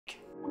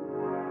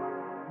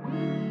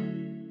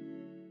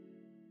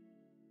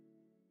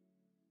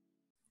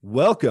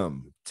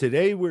Welcome.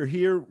 Today we're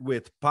here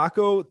with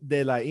Paco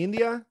de la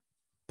India.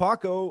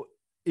 Paco,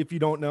 if you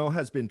don't know,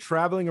 has been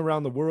traveling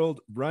around the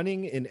world,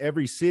 running in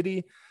every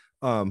city.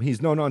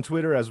 He's known on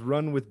Twitter as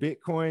Run with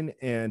Bitcoin,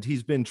 and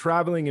he's been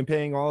traveling and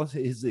paying all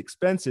his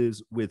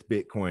expenses with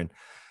Bitcoin.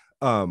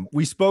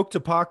 We spoke to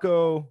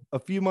Paco a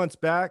few months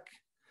back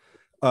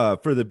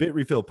for the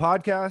Bitrefill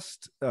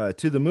podcast,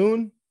 To the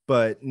Moon,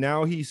 but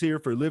now he's here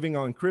for Living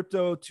on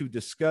Crypto to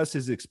discuss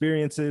his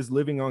experiences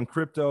living on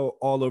crypto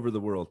all over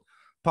the world.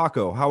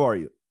 Paco, how are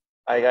you?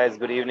 Hi guys,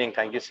 good evening.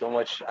 Thank you so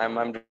much. I'm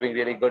doing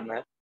really good,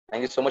 man.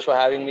 Thank you so much for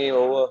having me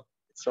over.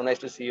 It's so nice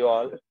to see you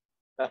all.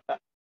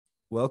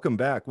 Welcome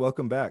back.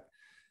 Welcome back.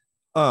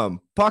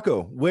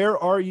 Paco, where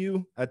are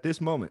you at this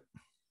moment?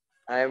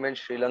 I am in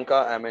Sri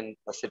Lanka. I'm in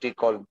a city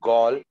called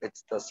Galle.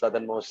 It's the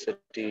southernmost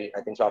city.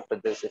 I think so after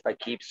this, if I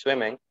keep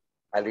swimming,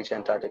 I'll reach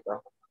Antarctica.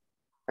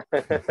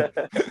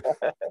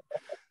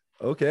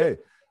 Okay.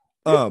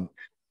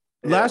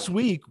 Last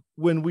week,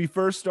 when we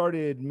first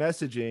started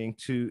messaging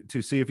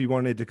to see if you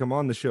wanted to come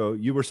on the show,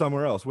 you were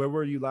somewhere else. Where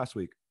were you last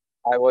week?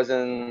 I was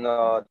in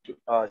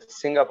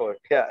Singapore.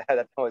 Yeah,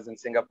 that was in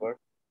Singapore.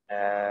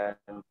 And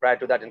prior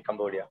to that in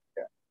Cambodia.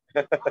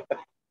 Yeah.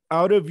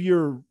 Out of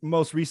your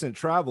most recent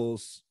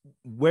travels,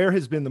 where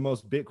has been the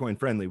most Bitcoin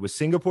friendly? Was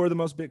Singapore the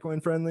most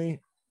Bitcoin friendly?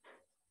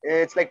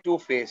 It's like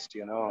two-faced,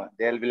 you know.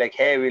 They'll be like,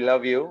 hey, we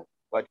love you,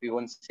 but we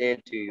won't say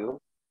it to you.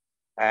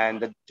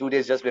 And the 2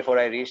 days just before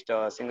I reached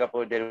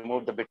Singapore, they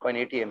removed the Bitcoin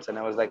ATMs. And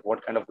I was like,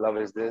 what kind of love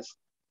is this?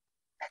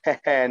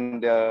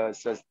 and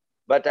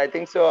but I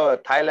think so.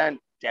 Thailand,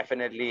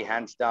 definitely,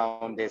 hands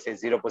down, they say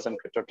 0%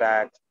 crypto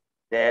tax.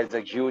 There's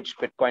a huge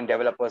Bitcoin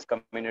developers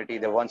community,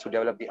 the ones who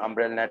develop the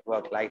Umbrella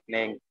network,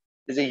 Lightning.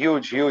 There's a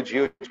huge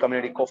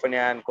community. Koh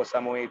Phangan, Koh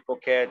Samui,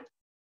 Phuket,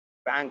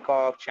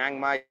 Bangkok, Chiang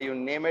Mai, you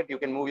name it, you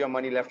can move your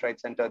money left, right,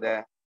 center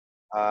there.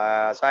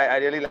 So I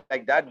really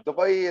like that.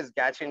 Dubai is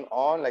catching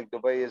on. Like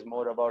Dubai is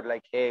more about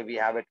like, hey, we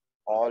have it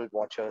all,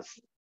 watch us.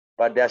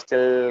 But they're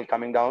still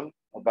coming down.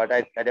 But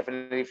I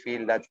definitely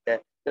feel that there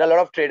are a lot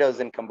of traders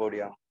in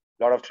Cambodia.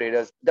 A lot of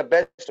traders. The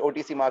best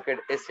OTC market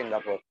is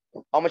Singapore.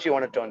 How much you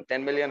want to turn?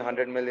 10 million,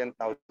 100 million,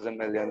 1,000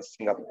 million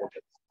Singapore.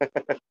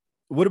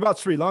 What about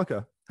Sri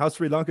Lanka? How's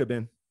Sri Lanka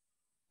been?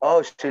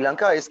 Oh, Sri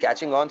Lanka is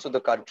catching on. So the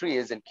country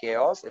is in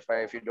chaos.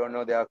 If you don't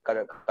know, their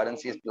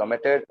currency is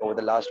plummeted over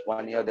the last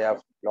 1 year. They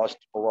have lost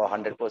over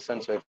 100%.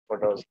 So if it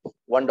was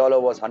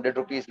 $1 was 100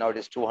 rupees, now it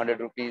is 200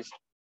 rupees,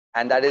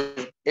 and that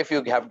is if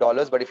you have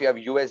dollars. But if you have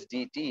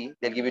USDT,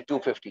 they'll give you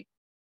 250.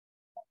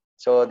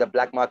 So the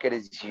black market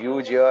is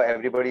huge here.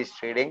 Everybody is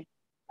trading,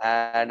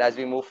 and as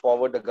we move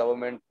forward, the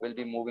government will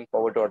be moving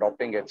forward to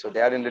adopting it. So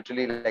they are in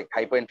literally like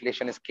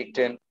hyperinflation is kicked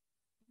in.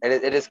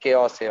 It is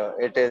chaos here.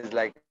 It is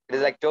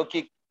like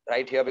Turkey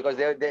right here because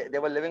they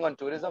were living on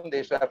tourism. They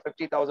used to have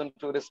 50,000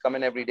 tourists come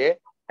in every day,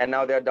 and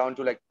now they're down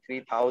to like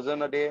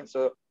 3,000 a day.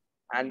 So,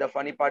 and the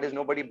funny part is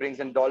nobody brings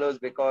in dollars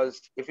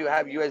because if you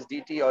have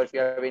USDT or if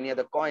you have any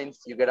other coins,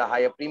 you get a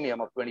higher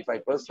premium of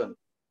 25%.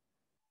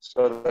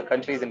 So the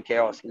country is in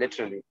chaos,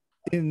 literally.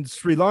 In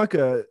Sri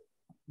Lanka,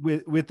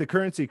 with the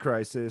currency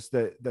crisis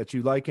that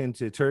you liken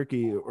to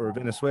Turkey or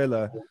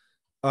Venezuela,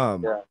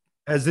 Yeah.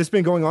 has this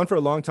been going on for a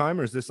long time,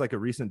 or is this like a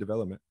recent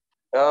development?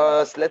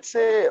 Let's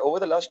say over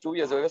the last 2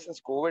 years, ever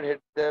since COVID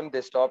hit them,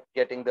 they stopped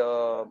getting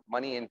the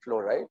money inflow,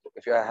 right?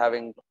 If you are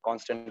having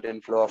constant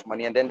inflow of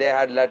money, and then they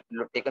had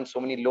taken so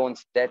many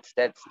loans, debts,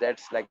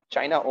 like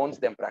China owns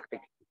them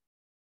practically.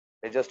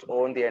 They just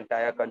own the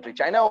entire country.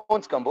 China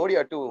owns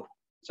Cambodia too.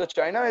 So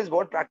China is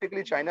what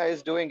practically China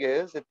is doing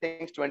is it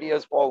thinks 20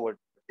 years forward.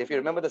 If you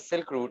remember the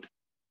Silk Route,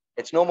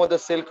 it's no more the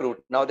Silk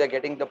Route. Now they're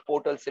getting the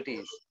portal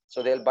cities.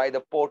 So they'll buy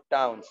the port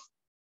towns.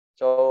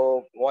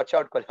 So watch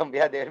out,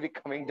 Colombia. They'll be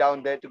coming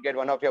down there to get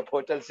one of your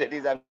portal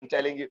cities. I'm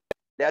telling you,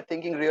 they are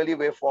thinking really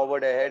way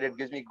forward ahead. It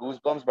gives me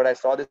goosebumps. But I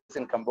saw this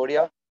in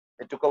Cambodia.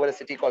 They took over a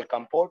city called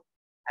Kampot,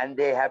 and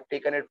they have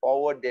taken it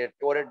forward. They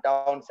tore it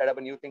down, set up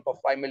a new thing for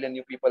 5 million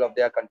new people of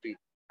their country.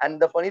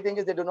 And the funny thing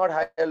is, they do not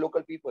hire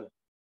local people.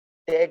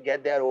 They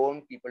get their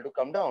own people to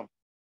come down.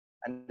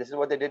 And this is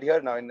what they did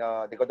here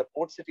now. They got the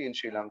port city in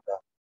Sri Lanka.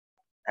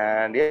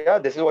 And yeah,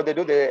 this is what they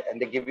do. They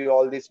give you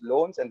all these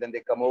loans, and then they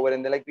come over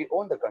and they're like, we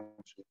own the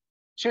country.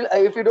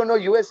 If you don't know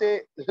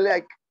USA,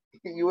 like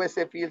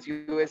USA feels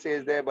USA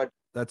is there, but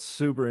That's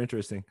super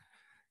interesting.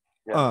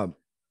 yeah.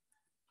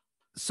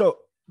 So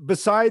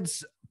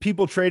besides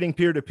people trading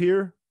peer to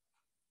peer,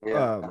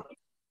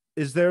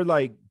 is there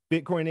like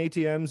Bitcoin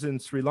ATMs in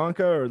Sri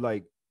Lanka or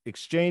like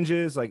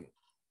exchanges? Like,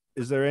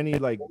 is there any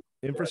like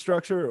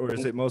infrastructure, or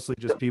is it mostly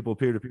just people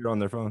peer to peer on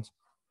their phones?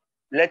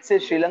 Let's say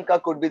Sri Lanka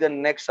could be the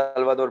next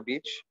Salvador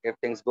Beach if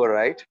things go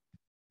right.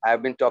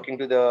 I've been talking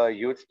to the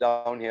youths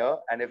down here,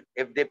 and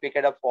if they pick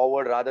it up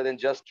forward rather than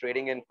just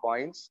trading in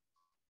coins,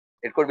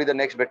 it could be the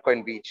next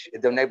Bitcoin beach,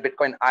 the next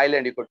Bitcoin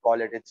island, you could call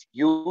it. It's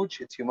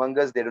huge, it's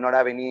humongous. They do not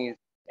have any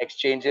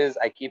exchanges.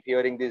 I keep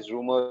hearing these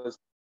rumors,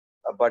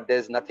 but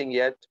there's nothing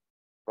yet.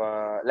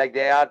 Like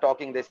they are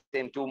talking, they say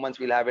in 2 months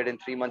we'll have it, in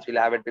 3 months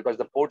we'll have it, because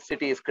the port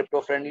city is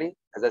crypto friendly.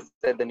 As I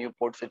said, the new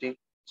port city.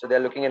 So they're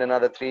looking at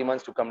another 3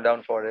 months to come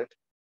down for it.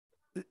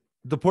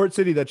 The port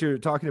city that you're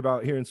talking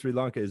about here in Sri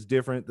Lanka is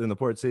different than the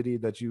port city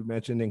that you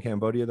mentioned in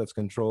Cambodia that's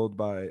controlled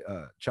by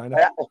China.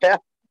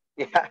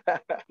 Yeah,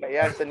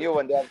 yeah, it's a new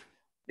one.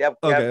 They have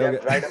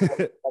dried up,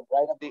 Okay.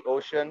 dried up the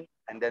ocean,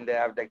 and then they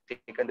have like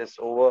taken this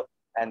over,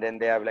 and then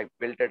they have like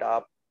built it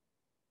up,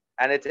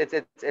 and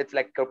it's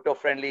like crypto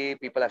friendly.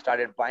 People have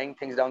started buying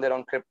things down there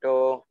on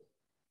crypto,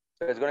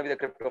 so it's going to be the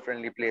crypto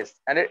friendly place,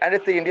 and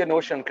it's the Indian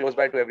Ocean, close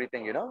by to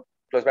everything,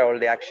 close by all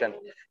the action.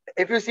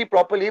 If you see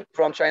properly,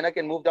 from China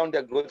can move down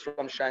their goods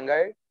from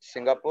Shanghai,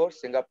 Singapore,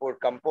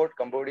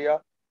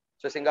 Cambodia.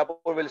 So Singapore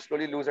will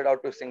slowly lose it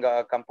out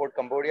to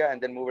Cambodia,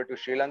 and then move it to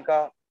Sri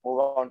Lanka, move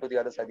on to the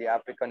other side, the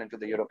African into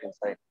the European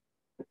side.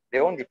 They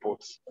own the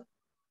ports.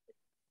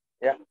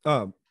 Yeah.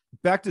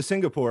 Back to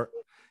Singapore.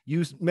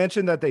 You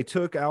mentioned that they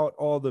took out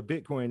all the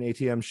Bitcoin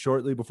ATMs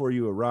shortly before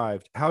you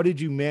arrived. How did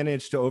you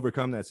manage to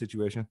overcome that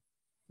situation?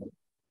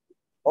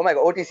 Oh my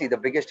God, OTC, the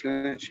biggest,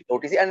 huge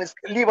OTC. And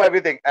leave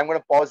everything. I'm going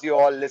to pause you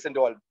all, listen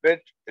to all.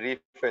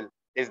 Bitrefill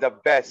is the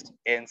best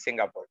in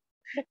Singapore.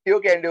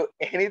 You can do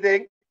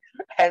anything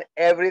and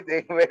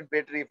everything with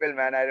Bitrefill,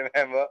 man. I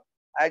remember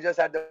I just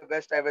had the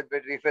best time with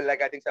Bitrefill.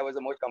 Like, I think I was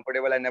the most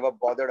comfortable. I never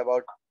bothered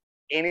about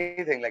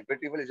anything. Like,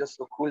 Bitrefill is just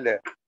so cool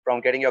there.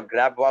 From getting your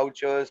Grab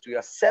vouchers to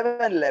your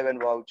 7-Eleven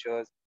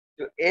vouchers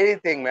to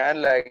anything,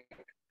 man. Like,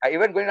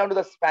 even going down to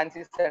the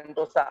fancy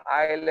Sentosa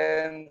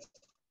Islands,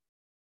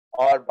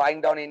 or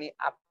buying down any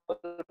Apple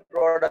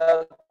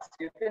products,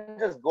 you can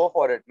just go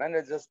for it, man.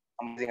 It's just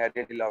amazing. I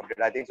really loved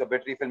it. I think so.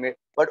 Bitrefill made,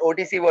 but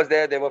OTC was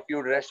there. There were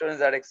few restaurants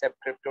that accept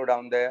crypto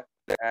down there.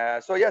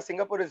 So yeah,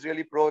 Singapore is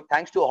really pro.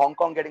 Thanks to Hong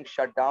Kong getting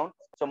shut down,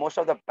 so most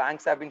of the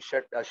banks have been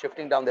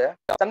shifting down there.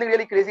 Something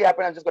really crazy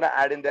happened. I'm just gonna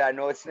add in there. I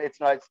know it's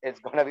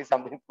gonna be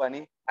something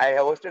funny. I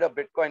hosted a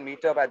Bitcoin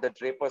meetup at the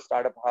Draper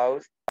Startup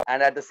House,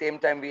 and at the same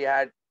time we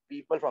had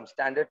people from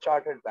Standard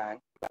Chartered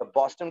Bank, the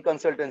Boston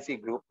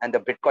Consultancy Group, and the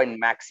Bitcoin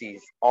Maxis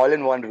all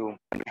in one room.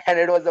 And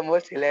it was the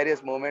most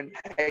hilarious moment,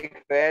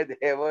 like, where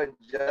they were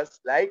just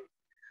like,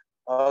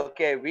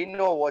 okay, we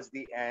know what's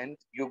the end.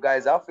 You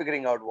guys are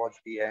figuring out what's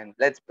the end.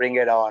 Let's bring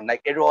it on.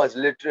 Like, it was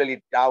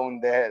literally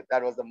down there.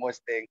 That was the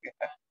most thing.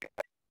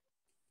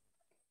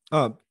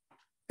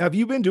 Have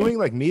you been doing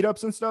like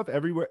meetups and stuff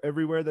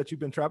everywhere that you've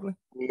been traveling?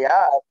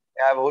 Yeah,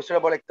 I've hosted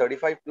about like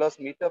 35 plus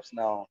meetups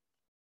now.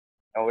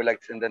 And we're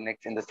like in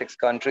the 6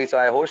 countries. So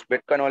I host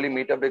Bitcoin only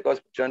meetup because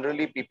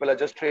generally people are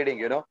just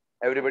trading,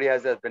 Everybody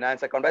has a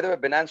Binance account. By the way,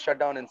 Binance shut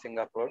down in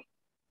Singapore.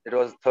 It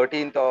was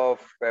 13th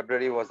of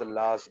February was the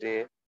last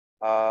day.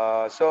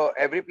 So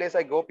every place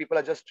I go, people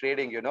are just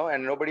trading,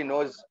 and nobody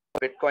knows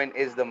Bitcoin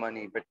is the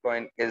money.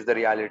 Bitcoin is the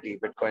reality.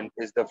 Bitcoin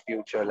is the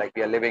future. Like,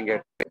 we are living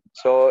it.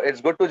 So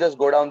it's good to just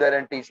go down there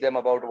and teach them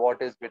about what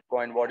is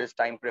Bitcoin, what is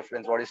time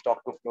preference, what is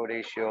stock to flow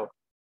ratio,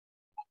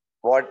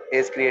 what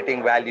is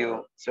creating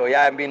value. So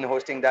yeah, I've been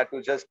hosting that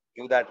to just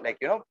do that, like,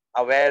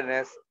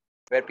 awareness,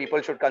 where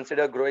people should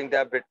consider growing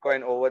their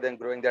Bitcoin over than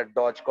growing their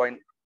Dogecoin.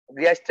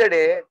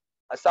 Yesterday,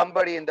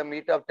 somebody in the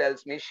meetup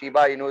tells me Shiba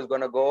Inu is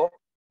going to go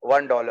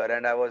 $1.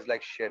 And I was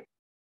like, shit,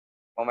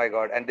 oh my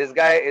God. And this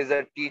guy is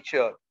a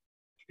teacher.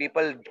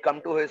 People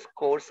come to his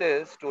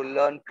courses to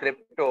learn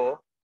crypto,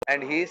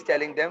 and he's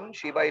telling them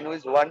Shiba Inu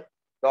is $1.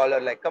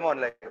 Like, come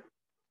on, like,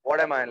 what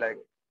am I like,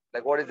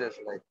 what is this?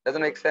 Like,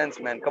 doesn't make sense,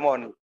 man. Come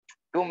on,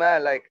 do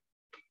man, like,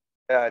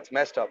 yeah, it's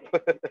messed up.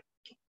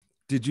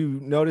 Did you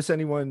notice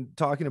anyone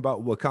talking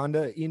about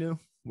Wakanda Inu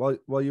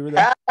while you were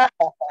there?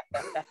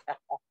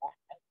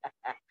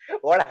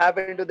 What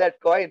happened to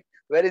that coin?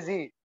 Where is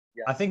he?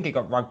 Yeah. I think it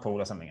got rug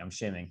pulled or something. I'm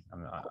assuming. I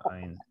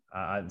mean,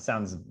 it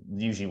sounds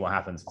usually what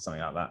happens with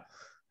something like that.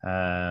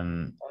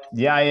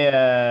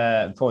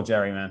 Poor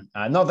Jerry, man.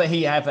 Not that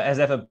he has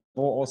ever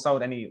bought or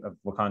sold any of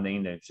Wakanda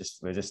Inu.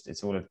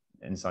 It's all an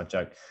inside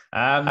joke.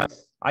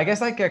 I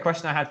guess like a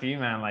question I had for you,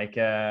 man. Like,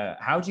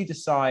 how do you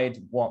decide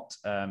what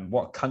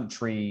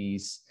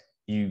countries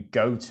you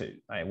go to?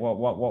 Like,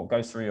 what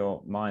goes through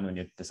your mind when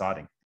you're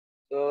deciding?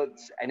 So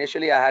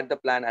initially, I had the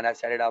plan and I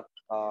set it up.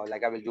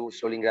 Like, I will do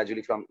slowly,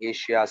 gradually from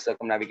Asia,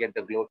 circumnavigate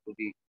the globe to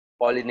the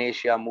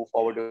Polynesia, move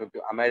forward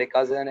to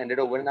Americas, and ended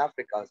over in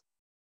Africa.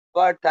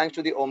 But thanks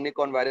to the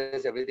Omicron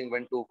virus, everything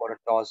went to for a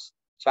toss.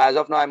 So as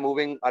of now, I'm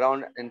moving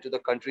around into the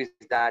countries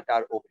that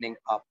are opening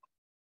up.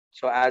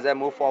 So as I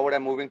move forward,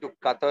 I'm moving to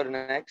Qatar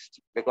next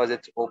because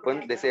it's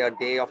open. They say a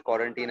day of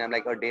quarantine. I'm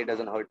like, a day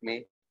doesn't hurt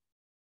me.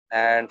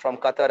 And from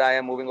Qatar, I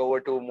am moving over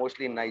to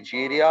mostly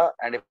Nigeria.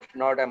 And if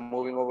not, I'm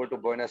moving over to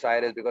Buenos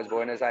Aires because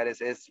Buenos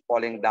Aires is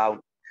falling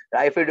down.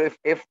 I don't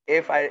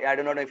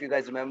know if you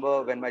guys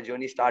remember when my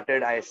journey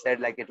started, I said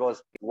like it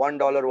was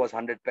 $1 was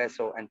 100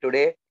 peso. And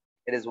today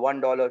it is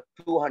 $1,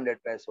 200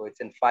 peso.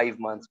 It's in 5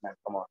 months, man.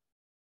 Come on.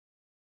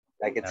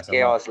 Like, it's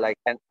chaos. Like,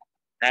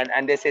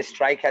 and they say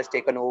strike has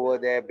taken over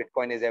there.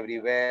 Bitcoin is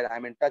everywhere.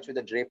 I'm in touch with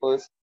the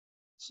Drapers.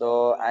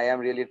 So I am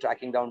really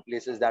tracking down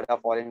places that are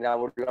falling down. I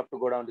would love to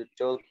go down to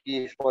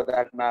Turkey for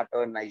that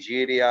matter,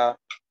 Nigeria.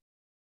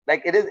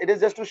 Like it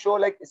is just to show,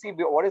 like, see,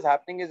 what is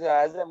happening is,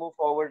 as I move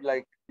forward,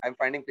 like, I'm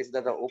finding places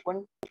that are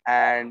open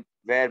and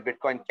where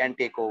Bitcoin can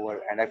take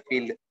over. And I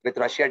feel with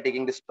Russia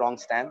taking this strong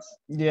stance.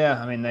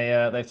 Yeah, I mean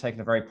they've taken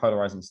a very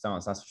polarizing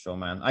stance, that's for sure,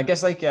 man. I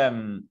guess like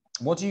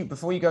what do you,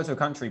 before you go to a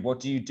country, what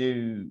do you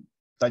do?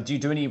 Like, do you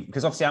do any,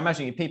 because obviously I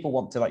imagine if people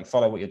want to like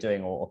follow what you're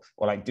doing or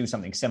like do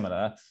something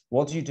similar,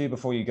 what do you do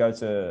before you go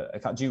to a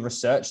country? Do you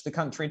research the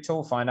country at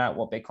all, find out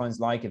what Bitcoin's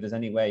like, if there's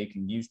any way you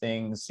can use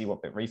things, see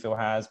what Bitrefill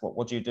has?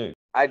 What do you do?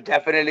 I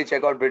definitely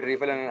check out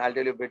Bitrefill, and I'll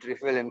tell you,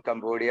 Bitrefill in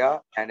Cambodia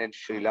and in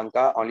Sri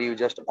Lanka, only you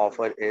just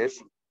offer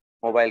is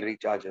mobile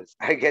recharges.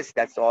 I guess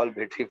that's all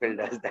Bitrefill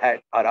does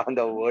that around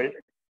the world.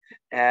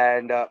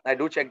 And I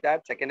do check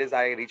that. Second is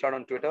I reach out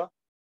on Twitter,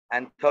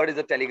 and third is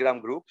the Telegram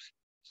groups.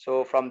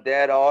 So from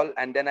there all,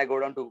 and then I go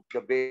down to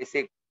the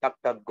basic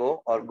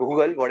Go or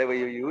Google, whatever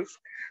you use.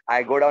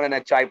 I go down and I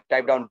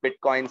type down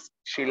Bitcoins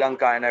Sri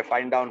Lanka, and I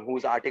find down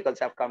whose articles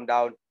have come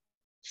down,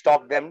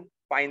 stalk them,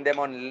 find them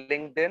on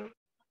LinkedIn,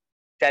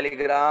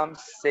 Telegram,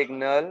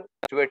 Signal,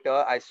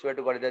 Twitter. I swear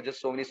to God, there are just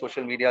so many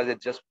social medias.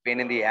 It's just pain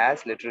in the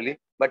ass, literally.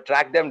 But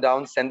track them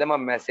down, send them a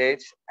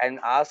message, and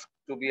ask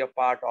to be a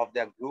part of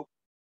their group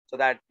so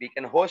that we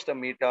can host a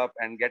meetup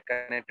and get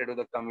connected to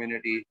the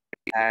community.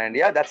 And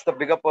yeah, that's the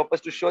bigger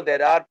purpose, to show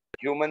there are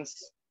humans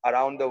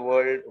around the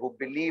world who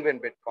believe in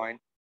Bitcoin,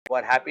 who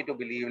are happy to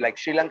believe. Like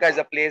Sri Lanka is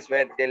a place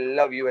where they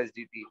love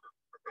USDT.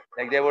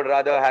 Like they would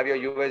rather have your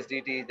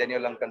USDT than your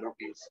Lankan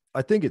rupees.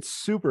 I think it's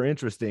super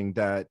interesting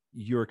that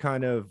you're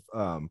kind of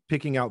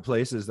picking out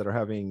places that are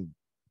having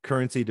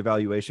currency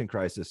devaluation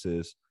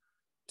crises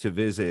to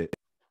visit,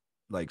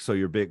 like, so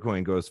your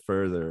Bitcoin goes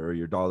further or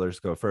your dollars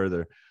go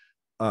further.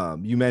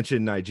 You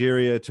mentioned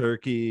Nigeria,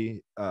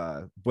 Turkey,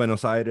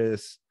 Buenos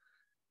Aires,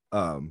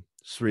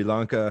 Sri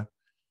Lanka.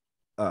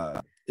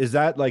 Is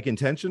that like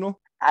intentional?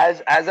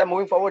 As I'm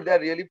moving forward, they're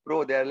really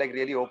pro. They're like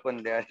really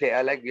open. They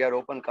are like, we are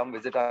open. Come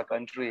visit our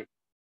country.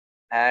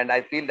 And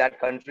I feel that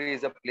country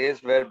is a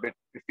place where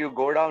if you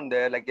go down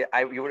there, like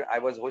I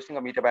was hosting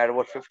a meetup. I had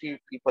about 50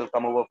 people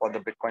come over for the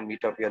Bitcoin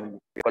meetup here in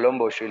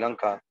Colombo, Sri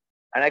Lanka,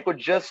 and I could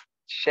just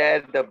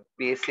share the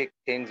basic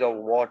things of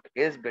what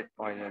is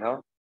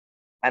Bitcoin,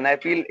 And I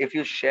feel if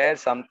you share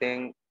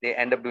something, they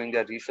end up doing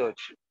their research.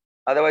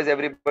 Otherwise,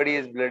 everybody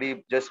is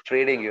bloody just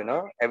trading,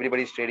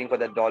 Everybody's trading for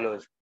the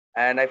dollars.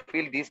 And I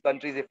feel these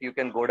countries, if you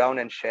can go down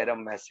and share a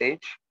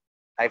message,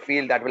 I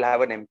feel that will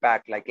have an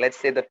impact. Like, let's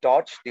say the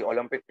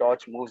Olympic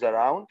torch moves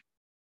around,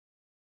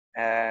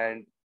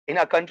 and in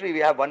our country, we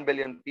have 1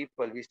 billion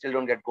people. We still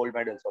don't get gold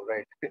medals, all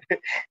right?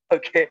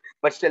 Okay.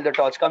 But still, the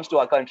torch comes to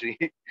our country.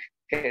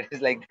 It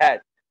is like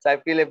that. So I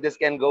feel if this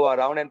can go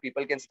around and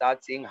people can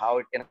start seeing how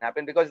it can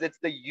happen, because it's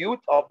the youth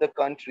of the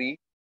country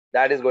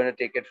that is going to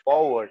take it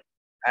forward.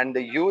 And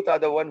the youth are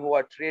the one who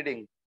are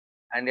trading.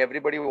 And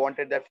everybody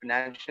wanted that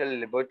financial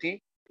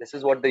liberty. This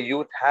is what the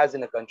youth has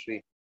in a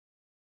country.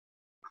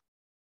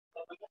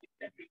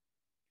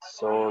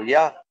 So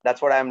yeah,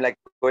 that's what I'm like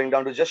going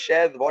down to just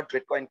share what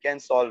Bitcoin can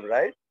solve,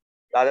 right?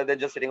 Rather than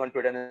just sitting on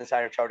Twitter and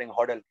start shouting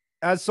hodl.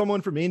 As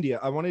someone from India,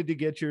 I wanted to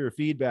get your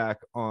feedback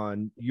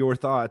on your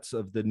thoughts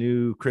of the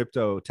new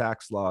crypto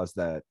tax laws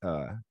that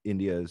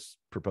India is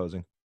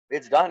proposing.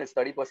 It's done. It's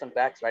 30%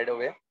 tax right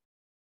away.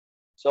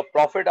 So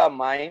profit are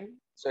mine.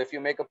 So if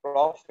you make a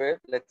profit,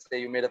 let's say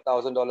you made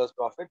 $1,000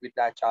 profit, we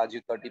charge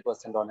you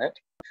 30% on it.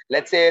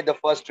 Let's say the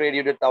first trade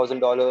you did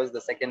 $1,000, the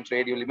second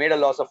trade you made a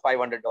loss of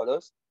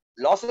 $500.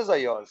 Losses are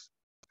yours.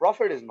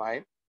 Profit is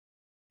mine.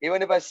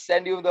 Even if I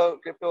send you the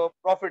crypto,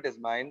 profit is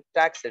mine.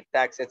 Tax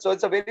it. So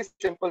it's a very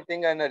simple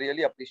thing, and I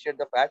really appreciate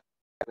the fact,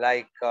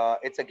 like,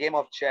 it's a game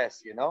of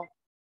chess,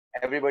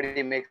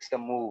 Everybody makes a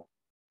move.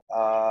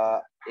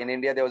 In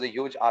India, there was a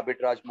huge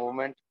arbitrage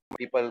movement.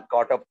 People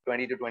caught up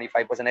 20 to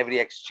 25%. Every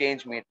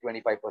exchange made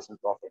 25%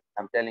 profit.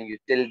 I'm telling you,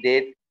 till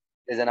date,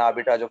 there's an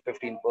arbitrage of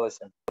 15%.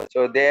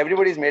 So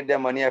everybody's made their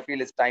money. I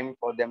feel it's time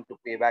for them to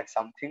pay back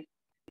something,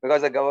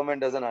 because the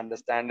government doesn't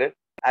understand it.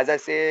 As I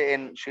say,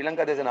 in Sri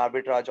Lanka, there's an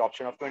arbitrage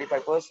option of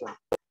 25%.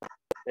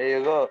 There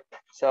you go.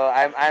 So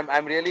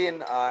I'm really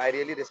I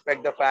really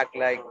respect the fact,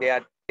 like,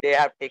 they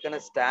have taken a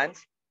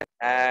stance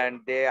and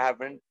they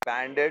haven't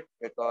banned it,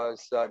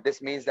 because this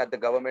means that the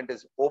government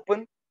is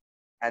open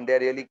and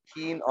they're really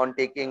keen on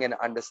taking and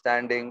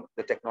understanding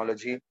the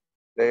technology.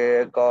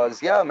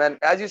 Because yeah, man,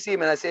 as you see,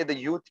 man, I say the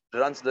youth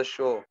runs the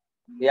show.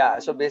 Yeah,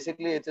 so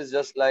basically it is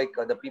just like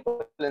the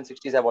people in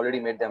 60s have already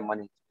made their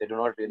money. They do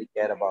not really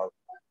care about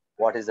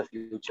what is the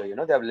future.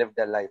 They have lived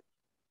their life,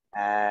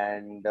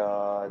 and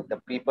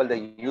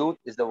the youth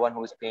is the one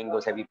who is paying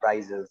those heavy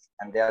prices,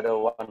 and they are the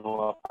one who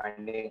are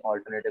finding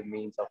alternative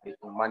means of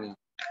making money.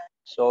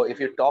 So if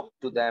you talk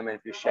to them and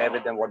if you share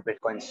with them what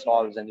Bitcoin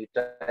solves, and you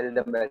tell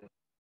them that,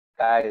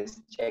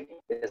 guys, check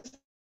this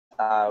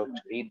out,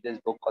 read this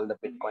book called The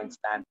Bitcoin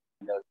Standard.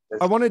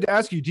 I wanted to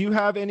ask you, do you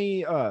have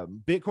any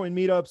Bitcoin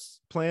meetups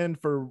planned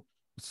for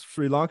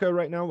Sri Lanka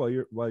right now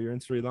while you're in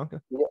Sri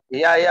Lanka?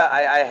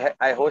 Yeah.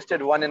 I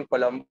hosted one in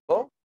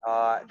Colombo.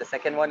 The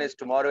second one is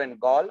tomorrow in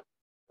Gaul.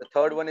 The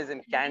third one is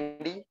in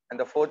Kandy, and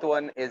the fourth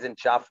one is in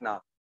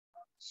Jaffna.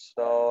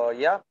 So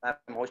yeah,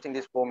 I'm hosting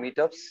these 4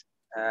 meetups,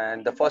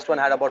 and the first one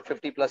had about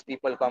 50 plus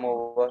people come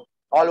over.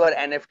 All were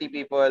NFT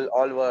people,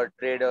 all were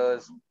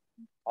traders,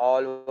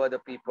 all were the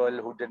people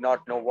who did not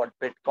know what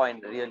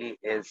Bitcoin really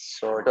is.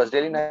 So it was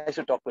really nice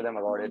to talk to them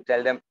about it.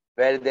 Tell them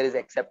where there is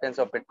acceptance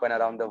of Bitcoin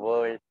around the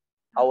world,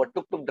 how a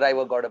tuk-tuk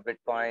driver got a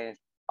Bitcoin,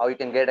 how you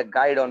can get a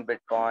guide on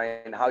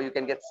Bitcoin, how you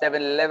can get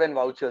 7-Eleven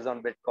vouchers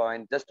on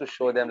Bitcoin, just to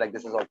show them like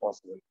this is all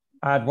possible.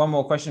 I had one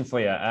more question for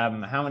you.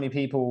 How many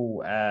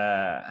people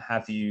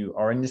have you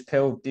orange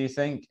pilled, do you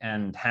think?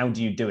 And how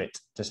do you do it?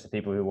 Just for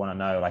people who want to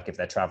know, like if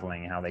they're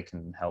traveling, how they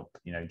can help,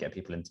 get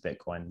people into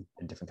Bitcoin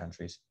in different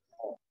countries.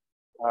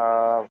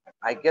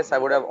 I guess I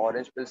would have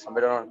orange pill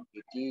somewhere around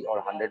 80 or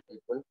 100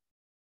 people.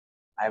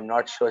 I'm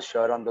not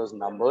sure on those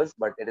numbers,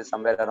 but it is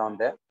somewhere around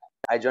there.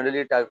 I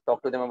generally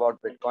talk to them about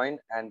Bitcoin,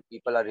 and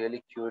people are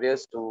really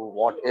curious to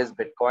what is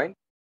Bitcoin,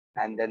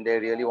 and then they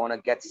really want to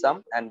get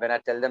some. And when I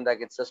tell them that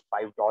it's just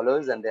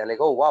 $5, and they're like,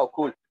 "Oh wow,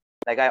 cool!"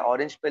 Like I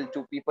orange pilled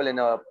 2 people in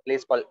a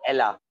place called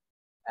Ella,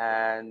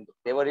 and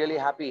they were really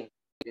happy.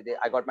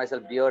 I got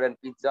myself beer and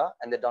pizza,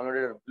 and they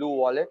downloaded a Blue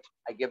Wallet.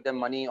 I gave them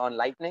money on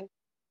Lightning,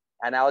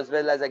 and as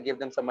well as I give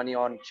them some money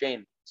on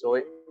Chain.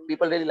 So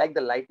people really like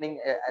the Lightning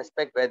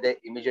aspect where they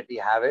immediately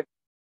have it.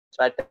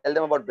 So I tell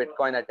them about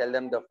Bitcoin. I tell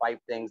them the 5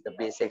 things, the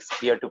basics: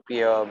 peer to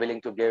peer, willing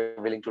to give,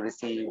 willing to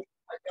receive,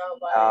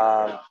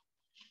 uh,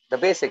 the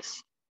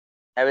basics,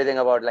 everything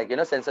about like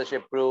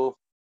censorship proof,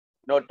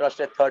 no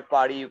trusted third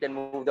party. You can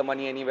move the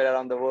money anywhere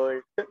around the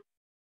world.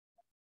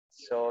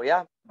 So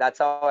yeah, that's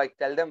how I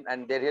tell them,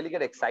 and they really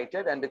get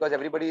excited. And because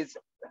everybody's,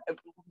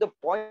 the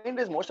point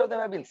is most of them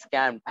have been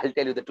scammed. I'll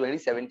tell you, the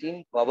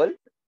 2017 bubble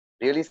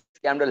really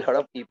scammed a lot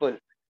of people.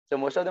 So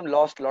most of them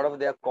lost a lot of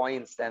their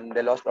coins and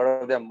they lost a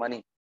lot of their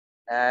money.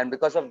 And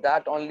because of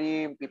that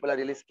only, people are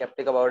really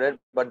skeptic about it.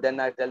 But then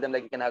I tell them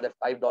like you can have that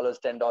 $5,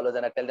 $10,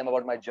 and I tell them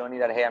about my journey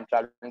that hey, I'm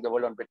traveling the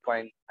world on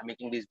Bitcoin. I'm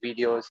making these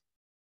videos.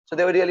 So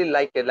they would really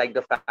like it, like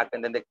the fact,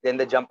 and then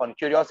they jump on.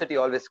 Curiosity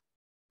always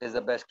is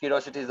the best.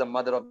 Curiosity is the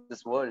mother of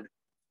this world.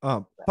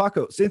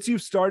 Paco, since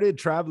you've started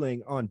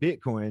traveling on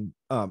Bitcoin,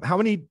 how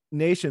many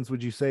nations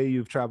would you say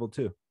you've traveled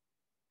to?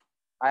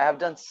 I have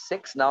done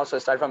 6 now. So I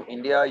started from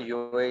India,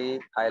 UAE,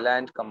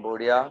 Thailand,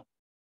 Cambodia,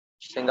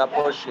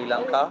 Singapore, Sri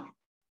Lanka.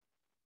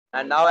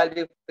 And now I'll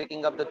be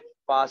picking up the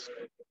fast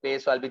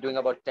pace. So I'll be doing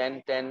about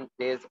 10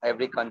 days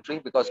every country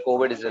because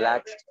COVID is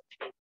relaxed.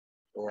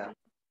 Yeah.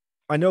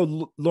 I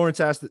know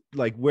Lawrence asked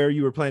like where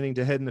you were planning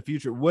to head in the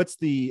future. What's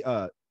the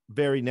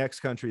very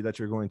next country that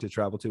you're going to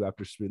travel to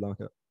after Sri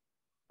Lanka?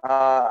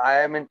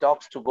 I am in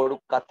talks to go to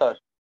Qatar.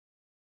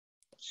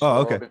 So, oh,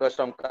 okay. Because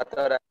from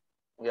Qatar,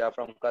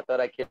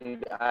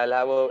 I'll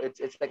have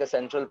it's like a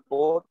central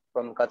port.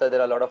 From Qatar,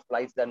 there are a lot of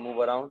flights that move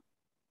around.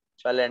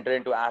 So I'll enter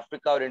into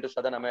Africa or into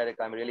Southern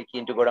America. I'm really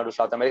keen to go down to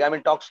South America. I'm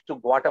in talks to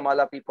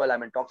Guatemala people.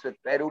 I'm in talks with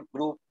Peru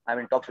group. I'm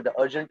in talks with the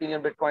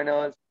Argentinian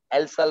Bitcoiners,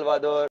 El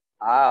Salvador.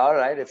 All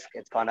right. It's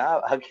gone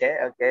up. Okay.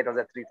 It was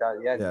at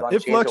 3,000. Yeah, it's gone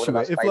it changed over the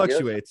fluctuates. last It 5 years.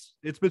 fluctuates.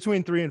 It's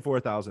between 3,000 and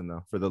 4,000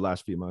 though for the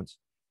last few months.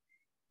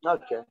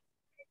 Okay.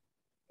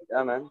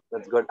 Yeah, man.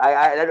 That's good.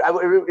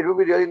 It would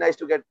be really nice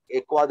to get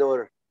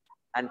Ecuador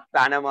and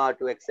Panama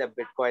to accept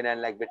Bitcoin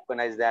and like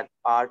Bitcoinize that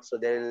part. So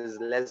there is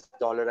less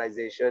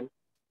dollarization.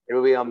 It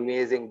will be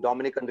amazing.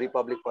 Dominican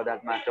Republic for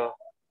that matter.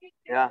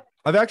 Yeah.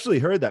 I've actually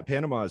heard that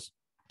Panama's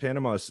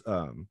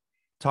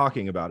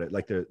talking about it.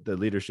 Like the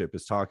leadership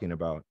is talking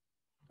about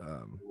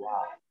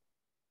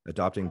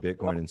adopting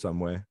Bitcoin in some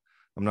way.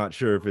 I'm not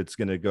sure if it's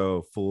going to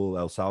go full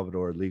El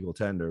Salvador legal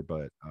tender,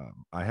 but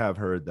I have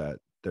heard that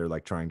they're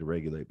like trying to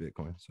regulate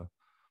Bitcoin. So.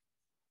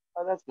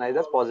 Oh, that's nice.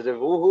 That's positive.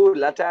 Woohoo,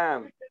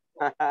 Latam.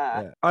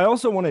 Yeah. I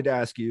also wanted to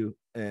ask you,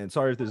 and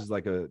sorry if this is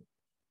like a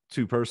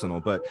too personal,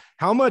 but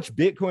how much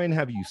Bitcoin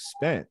have you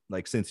spent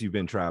like since you've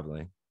been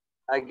traveling?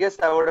 I guess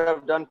I would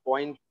have done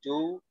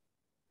 0.2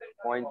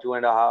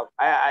 and a half.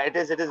 It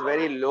is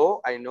very low.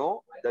 I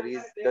know the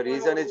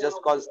reason is just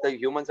because the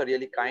humans are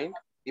really kind.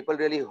 People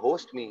really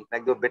host me,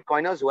 like the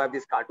Bitcoiners who have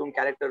these cartoon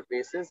character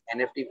faces,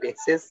 NFT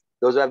faces.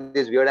 Those who have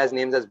these weird ass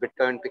names as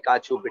Bitcoin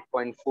Pikachu,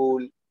 Bitcoin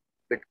Fool,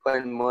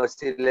 Bitcoin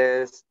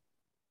Merciless.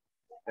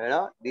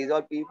 These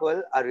all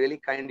people are really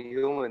kind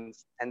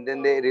humans, and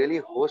then they really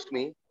host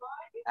me,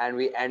 and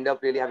we end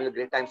up really having a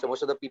great time. So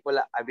most of the people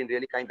have been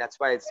really kind. That's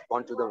why it's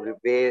gone to the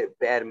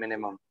bare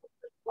minimum.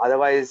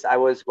 Otherwise, I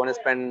was going to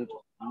spend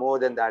more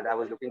than that. I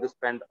was looking to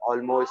spend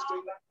almost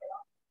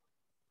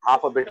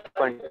half a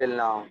Bitcoin till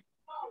now.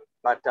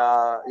 But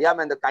yeah,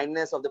 man, the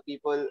kindness of the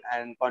people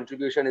and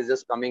contribution is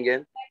just coming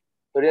in.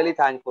 So really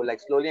thankful.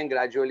 Like slowly and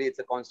gradually, it's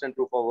a constant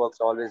proof of work.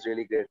 So always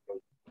really grateful.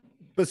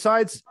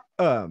 Besides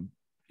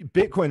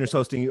Bitcoiners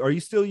hosting you, are you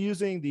still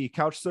using the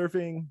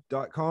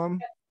couchsurfing.com?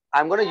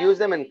 I'm going to use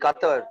them in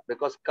Qatar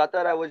because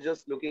Qatar, I was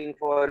just looking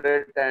for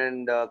it,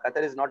 and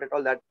Qatar is not at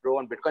all that pro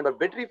on Bitcoin, but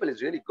Bitrefill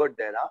is really good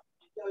there. Huh?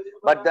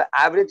 But the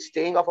average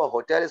staying of a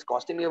hotel is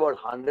costing me about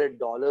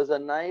 $100 a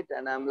night,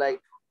 and I'm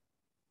like,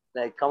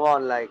 come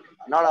on, like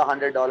not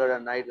 $100 a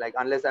night, like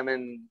unless I'm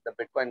in the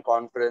Bitcoin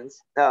conference.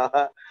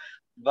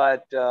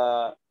 But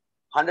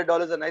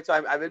 $100 a night. So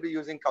I will be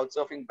using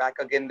couchsurfing back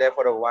again there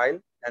for a while,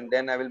 and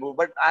then I will move.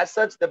 But as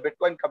such, the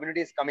Bitcoin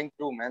community is coming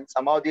through, man.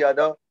 Somehow or the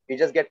other, we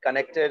just get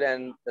connected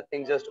and the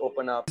things just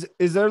open up.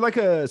 Is there like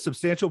a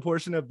substantial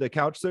portion of the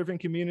couch surfing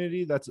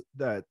community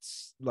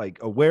that's like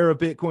aware of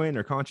Bitcoin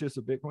or conscious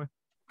of Bitcoin?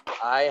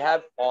 I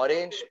have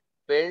orange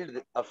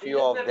filled a few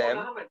of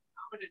them.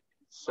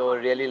 So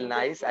really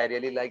nice. I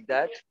really like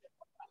that.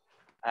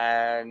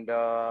 And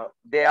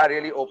they are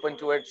really open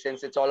to it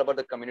since it's all about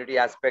the community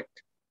aspect.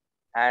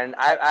 And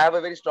I have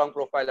a very strong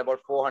profile, about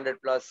 400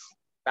 plus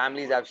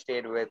families I've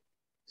stayed with.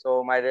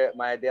 So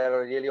they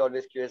are really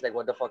always curious, like,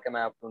 what the fuck am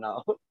I up to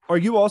now? Are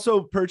you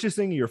also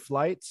purchasing your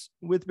flights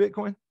with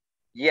Bitcoin?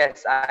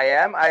 Yes, I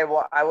am. I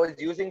was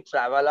using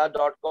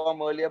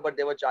Travala.com earlier, but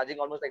they were charging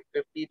almost like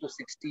 $50 to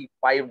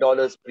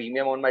 $65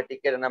 premium on my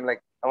ticket. And I'm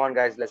like, come on,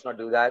 guys, let's not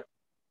do that.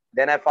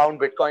 Then I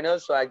found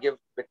Bitcoiners. So I give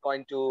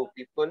Bitcoin to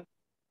people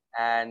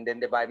and then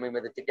they buy me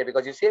with the ticket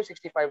because you save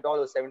 $65,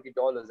 $70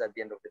 at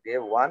the end of the day,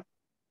 one.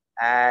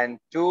 And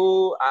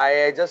two,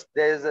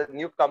 there's a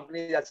new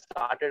company that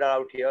started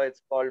out here.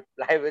 It's called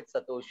Fly with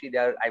Satoshi.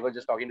 I was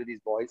just talking to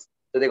these boys.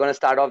 So they're going to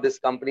start off this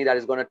company that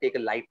is going to take a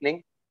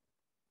Lightning.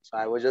 So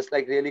I was just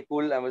like really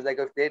cool. I was like,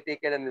 if they take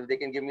it and if they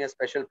can give me a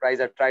special price,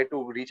 I try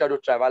to reach out to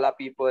Travala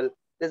people.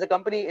 There's a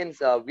company in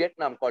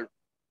Vietnam called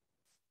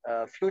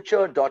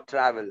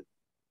Future.travel.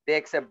 They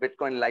accept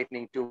Bitcoin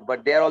Lightning too,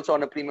 but they're also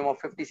on a premium of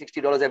 $50,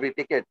 $60 every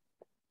ticket.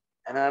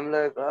 And I'm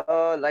like,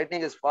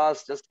 Lightning is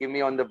fast. Just give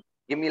me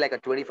like a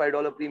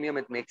 $25 premium.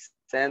 It makes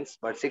sense.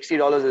 But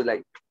 $60 is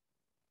like,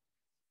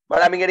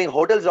 but I've been getting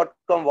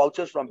hotels.com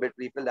vouchers from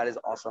Bitrefill. That is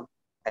awesome.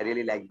 I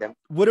really like them.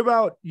 What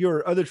about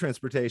your other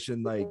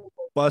transportation, like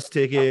bus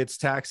tickets,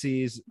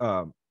 taxis?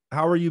 How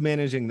are you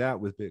managing that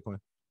with Bitcoin?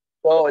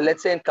 So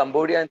let's say in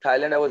Cambodia and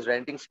Thailand, I was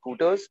renting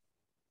scooters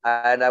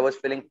and I was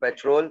filling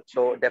petrol.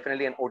 So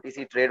definitely an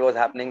OTC trade was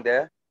happening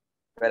there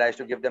where I used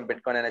to give them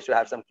Bitcoin and I should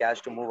have some cash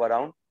to move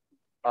around.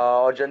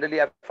 Or generally,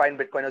 I find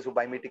Bitcoiners who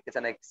buy me tickets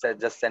and I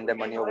just send them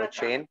money over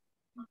chain.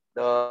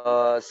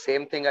 The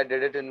same thing I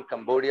did it in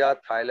Cambodia,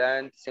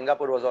 Thailand,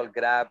 Singapore was all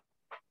Grab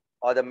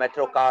or the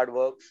Metro card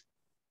works.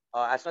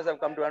 As soon as I've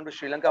come down to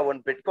Sri Lanka,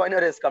 one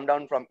Bitcoiner has come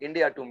down from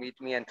India to meet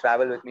me and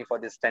travel with me for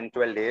this 10,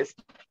 12 days.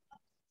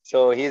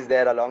 So he's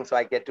there along. So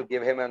I get to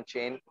give him a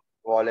chain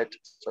wallet.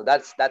 So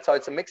that's how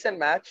it's a mix and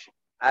match.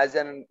 As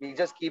in, we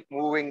just keep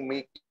moving,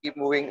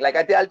 Like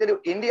I'll tell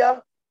you,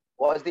 India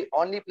was the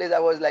only place I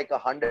was like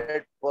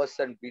 100%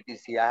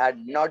 BTC. I had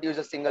not used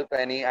a single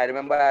penny. I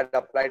remember I had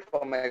applied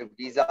for my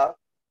visa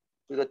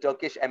to the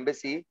Turkish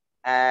embassy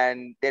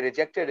and they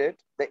rejected it.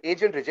 The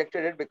agent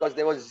rejected it because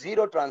there was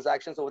zero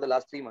transactions over the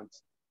last 3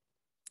 months.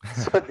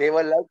 So they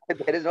were like,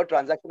 there is no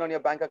transaction on your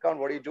bank account.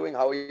 What are you doing?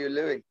 How are you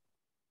living?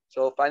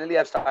 So finally,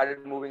 I've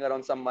started moving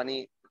around some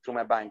money through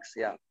my banks.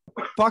 Yeah.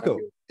 Paco,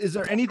 is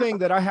there anything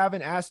that I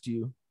haven't asked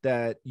you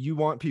that you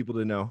want people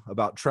to know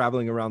about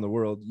traveling around the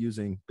world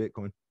using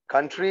Bitcoin?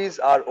 Countries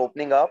are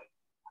opening up.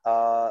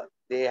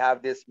 They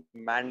have this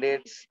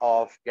mandates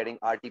of getting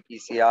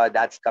RT-PCR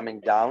that's coming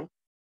down.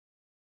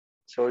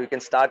 So you can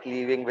start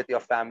leaving with your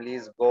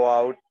families, go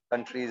out.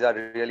 Countries are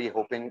really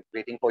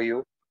waiting for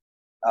you.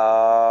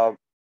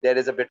 There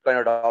is a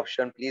Bitcoin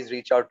adoption. Please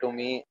reach out to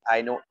me.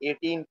 I know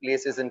 18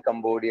 places in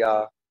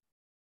Cambodia,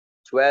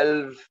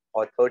 12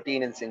 or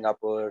 13 in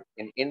Singapore,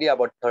 in India,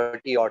 about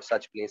 30 or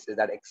such places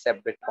that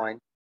accept Bitcoin.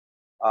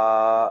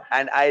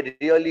 And I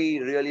really,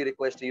 really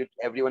request you,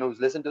 everyone who's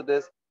listened to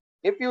this,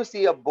 if you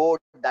see a board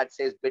that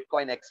says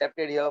Bitcoin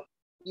accepted here,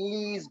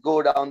 please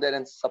go down there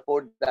and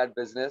support that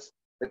business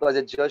because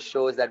it just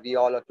shows that we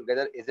all are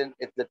together.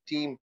 It's the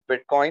team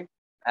Bitcoin,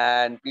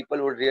 and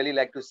people would really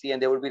like to see,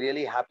 and they would be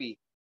really happy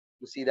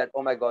to see that,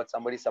 oh my God,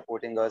 somebody's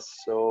supporting us.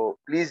 So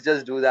please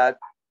just do that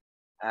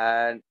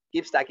and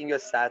keep stacking your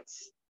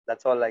sats.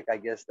 That's all. I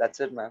guess that's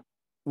it, man.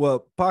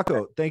 Well,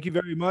 Paco, thank you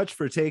very much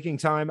for taking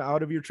time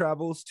out of your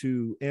travels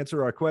to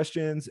answer our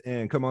questions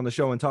and come on the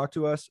show and talk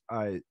to us.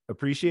 I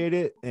appreciate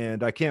it.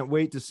 And I can't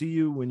wait to see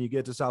you when you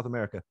get to South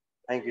America.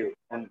 Thank you.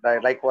 And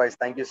likewise,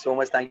 thank you so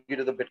much. Thank you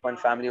to the Bitcoin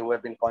family who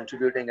have been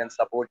contributing and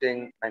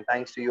supporting. And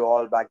thanks to you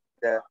all back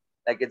there.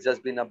 It's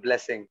just been a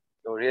blessing.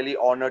 So really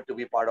honored to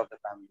be part of the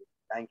family.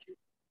 Thank you.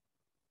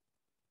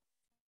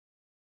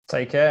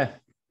 Take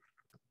care.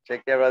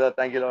 Take care, brother.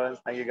 Thank you, Lawrence.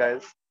 Thank you,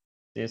 guys.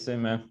 See you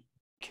soon, man.